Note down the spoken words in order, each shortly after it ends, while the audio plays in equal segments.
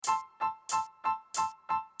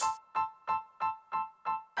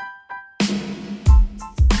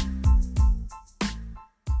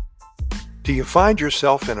Do you find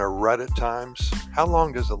yourself in a rut at times? How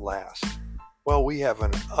long does it last? Well, we have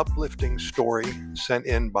an uplifting story sent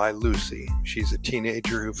in by Lucy. She's a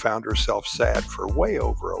teenager who found herself sad for way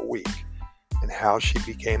over a week, and how she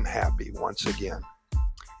became happy once again.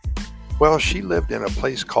 Well, she lived in a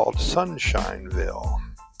place called Sunshineville.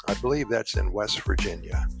 I believe that's in West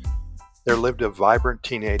Virginia. There lived a vibrant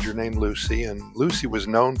teenager named Lucy, and Lucy was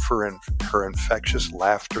known for her infectious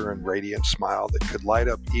laughter and radiant smile that could light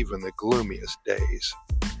up even the gloomiest days.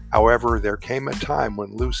 However, there came a time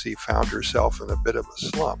when Lucy found herself in a bit of a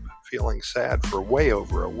slump, feeling sad for way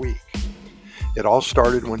over a week. It all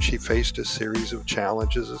started when she faced a series of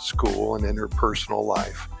challenges at school and in her personal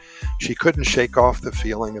life. She couldn't shake off the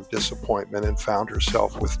feeling of disappointment and found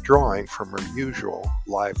herself withdrawing from her usual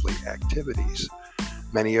lively activities.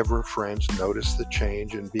 Many of her friends noticed the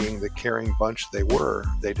change, and being the caring bunch they were,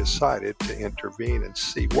 they decided to intervene and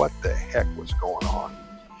see what the heck was going on.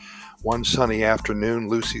 One sunny afternoon,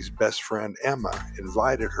 Lucy's best friend Emma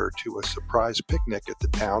invited her to a surprise picnic at the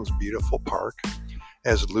town's beautiful park.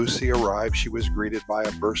 As Lucy arrived, she was greeted by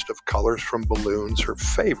a burst of colors from balloons, her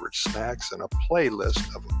favorite snacks, and a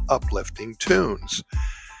playlist of uplifting tunes.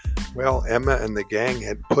 Well, Emma and the gang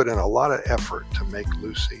had put in a lot of effort to make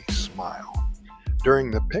Lucy smile.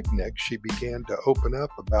 During the picnic, she began to open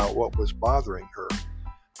up about what was bothering her.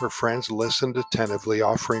 Her friends listened attentively,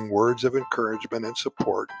 offering words of encouragement and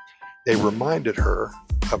support. They reminded her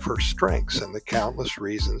of her strengths and the countless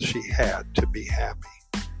reasons she had to be happy.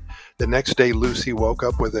 The next day, Lucy woke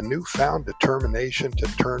up with a newfound determination to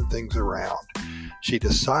turn things around. She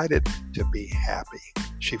decided to be happy.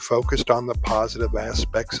 She focused on the positive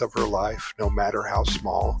aspects of her life, no matter how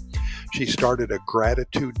small. She started a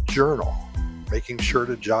gratitude journal, making sure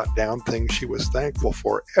to jot down things she was thankful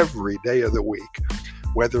for every day of the week,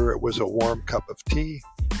 whether it was a warm cup of tea,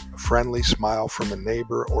 a friendly smile from a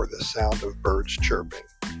neighbor, or the sound of birds chirping.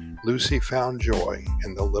 Lucy found joy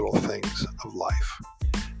in the little things of life.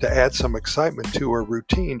 To add some excitement to her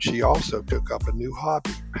routine, she also took up a new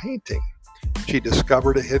hobby, painting. She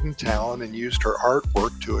discovered a hidden talent and used her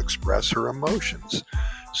artwork to express her emotions.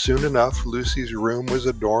 Soon enough, Lucy's room was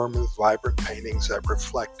adorned with vibrant paintings that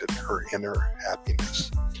reflected her inner happiness.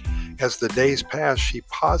 As the days passed, she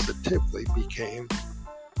positively became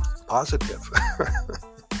positive.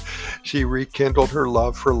 She rekindled her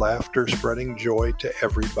love for laughter, spreading joy to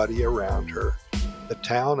everybody around her. The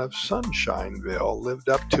town of Sunshineville lived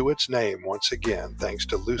up to its name once again, thanks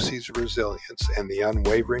to Lucy's resilience and the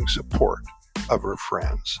unwavering support of her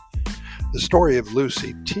friends. The story of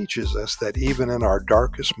Lucy teaches us that even in our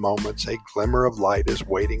darkest moments, a glimmer of light is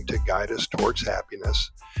waiting to guide us towards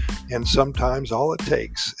happiness. And sometimes all it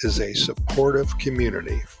takes is a supportive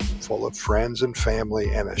community full of friends and family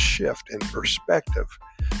and a shift in perspective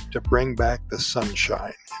to bring back the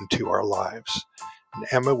sunshine into our lives. And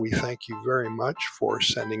Emma, we thank you very much for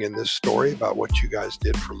sending in this story about what you guys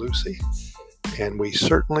did for Lucy. And we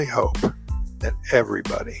certainly hope that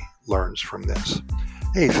everybody learns from this.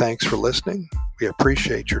 Hey, thanks for listening. We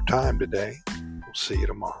appreciate your time today. We'll see you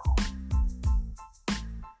tomorrow.